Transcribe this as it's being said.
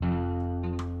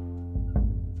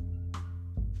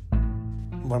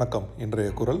வணக்கம். இன்றைய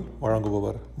குரல்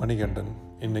வழங்குபவர் மணிகண்டன்.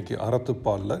 இன்னைக்கு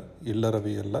அறத்துப்பாலில்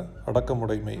இல்லறவியல்ல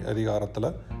அடக்கமுடைமை அதிகாரத்தில்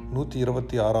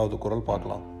 126வது குரல்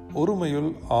பார்க்கலாம். ஒருமையுள்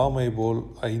ஆமை போல்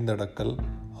ஐந்தடக்கல்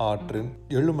ஆற்றின்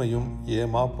எழுமையும்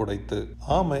ஏமா புடைத்து.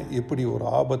 ஆமை எப்படி ஒரு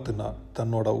ஆபத்துனா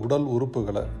தன்னோட உடல்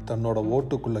உறுப்புகளை தன்னோட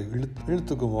ஓட்டுக்குள்ள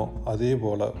இழுத்துக்குமோ அதே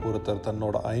போல ஒருத்தர்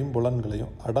தன்னோட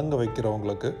ஐம்புலன்களையும் அடங்க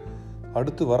வைக்கிறவங்களுக்கு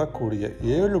அடுத்து வரக்கூடிய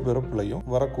 7 பிறப்புலையும்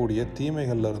வரக்கூடிய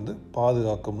தீமைகள்ல இருந்து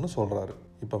பாதுகாக்கும்னு சொல்றாரு.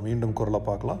 இப்ப மீண்டும் குரலை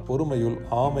பார்க்கலாம். பொறுமையுள்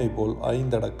ஆமை போல்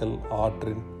ஐந்தடக்கல்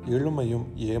ஆற்றின் எழுமையும்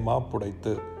ஏமா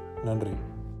புடைத்து. நன்றி.